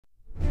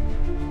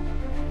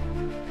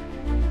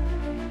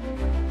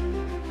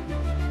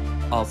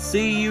I'll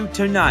see you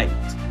tonight.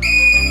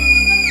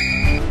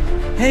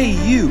 Hey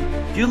you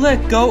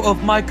let go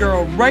of my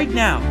girl right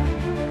now.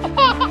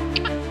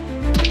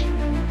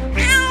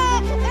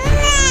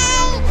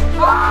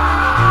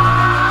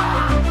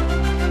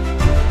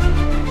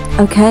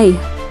 Okay,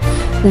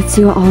 let's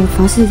see what all the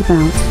fuss is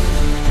about.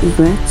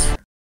 Egret.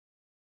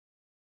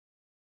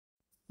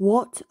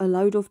 What a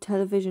load of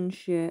television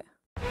shit.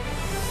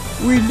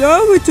 We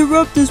now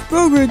interrupt this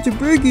program to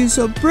bring you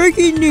some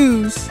breaking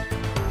news.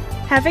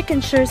 Havoc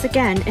ensures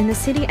again in the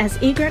city as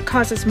Egret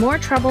causes more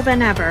trouble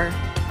than ever.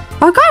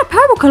 I got a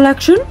power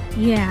collection.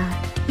 Yeah,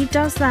 he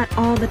does that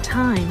all the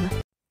time.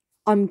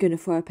 I'm gonna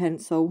throw a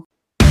pencil.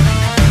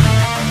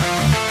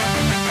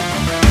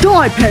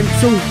 Die,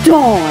 pencil,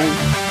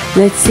 die!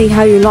 Let's see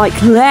how you like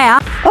Claire.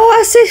 Oh,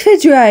 that's it,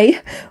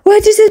 Fidre. Where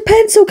does this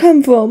pencil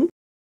come from?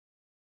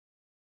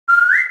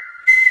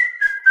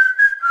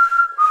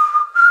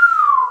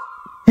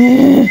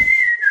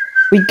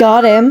 We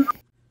got him.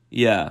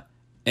 Yeah,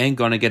 ain't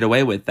gonna get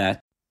away with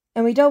that.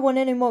 And we don't want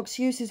any more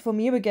excuses from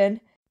you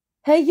again.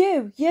 Hey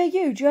you, yeah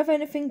you, do you have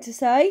anything to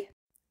say?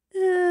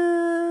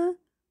 All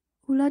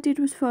I did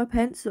was throw a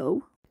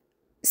pencil.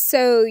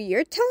 So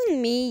you're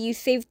telling me you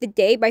saved the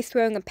day by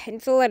throwing a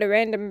pencil at a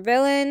random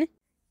villain?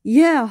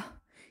 Yeah,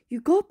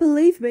 you gotta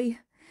believe me.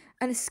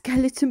 And a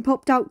skeleton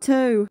popped out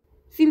too.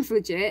 Seems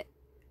legit.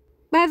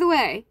 By the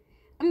way,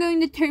 I'm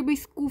going to Turbo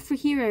School for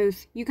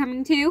Heroes. You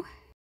coming too?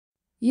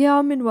 Yeah,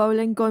 I'm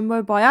enrolling, going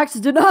rogue by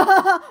accident.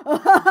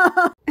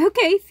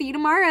 Okay, see you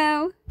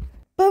tomorrow.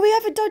 But we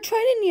haven't done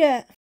training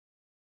yet.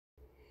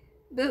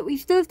 But we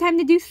still have time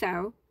to do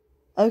so.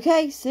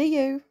 Okay, see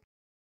you.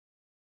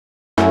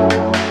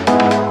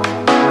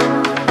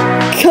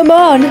 Come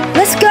on,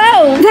 let's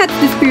go! That's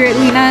the spirit,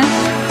 Luna.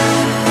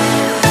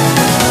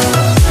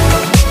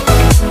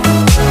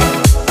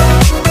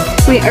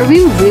 Wait, are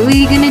we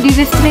really gonna do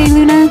this today,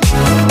 Luna?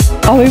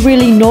 Are we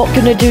really not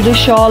gonna do this,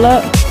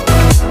 Charlotte?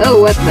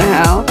 Oh, what the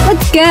hell?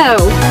 Let's go!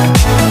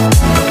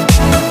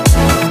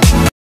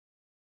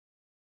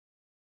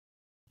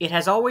 It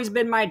has always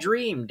been my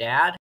dream,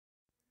 Dad.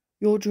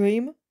 Your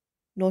dream?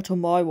 Not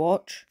on my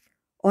watch.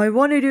 I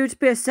wanted you to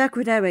be a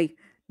secretary,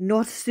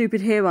 not a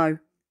stupid hero.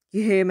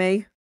 You hear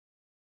me?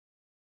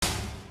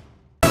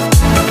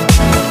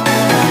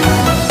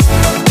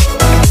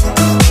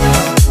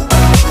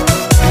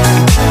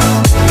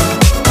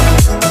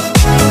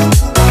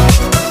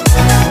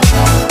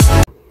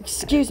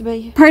 Excuse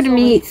me. Pardon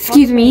me,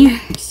 excuse me.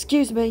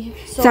 Excuse me.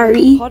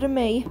 Sorry. Pardon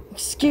me.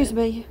 Excuse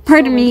me.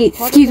 Pardon me,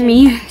 excuse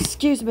me.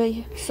 Excuse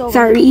me.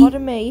 Sorry.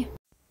 Pardon me.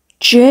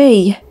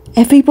 Gee,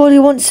 everybody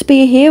wants to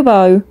be a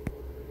hero.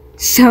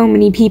 So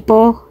many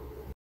people.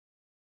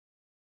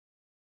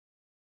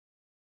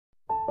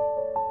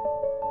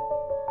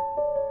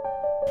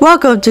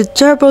 Welcome to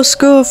Turbo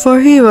School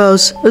for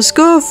Heroes, a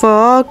school for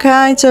all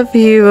kinds of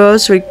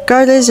heroes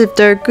regardless if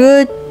they're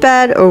good,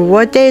 bad, or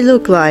what they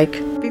look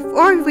like.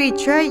 Before we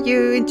train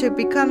you into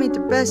becoming the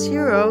best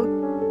hero,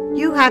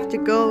 you have to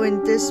go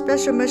in this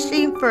special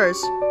machine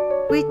first.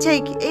 We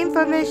take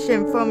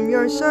information from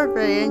your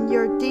survey and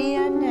your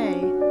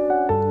DNA.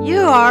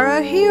 You are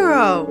a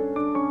hero.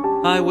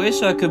 I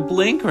wish I could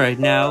blink right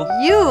now.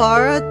 You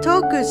are a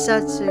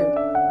tokusatsu.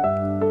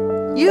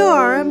 You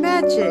are a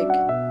magic.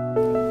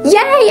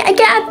 Yay! I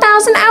get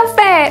 1,000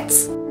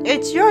 outfits!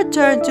 It's your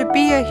turn to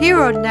be a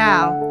hero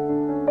now.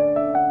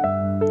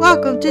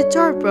 Welcome to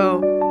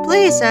Turbo.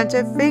 Please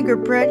enter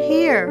fingerprint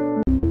here.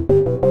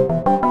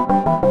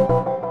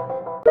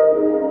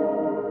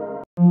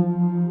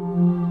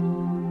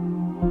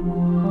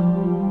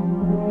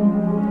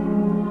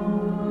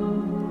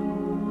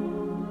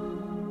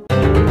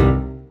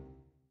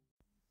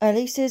 At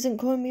least he isn't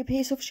calling me a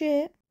piece of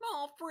shit.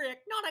 Oh,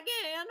 frick, not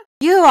again!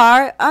 You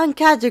are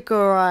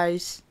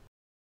uncategorized.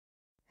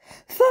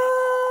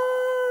 Fuck!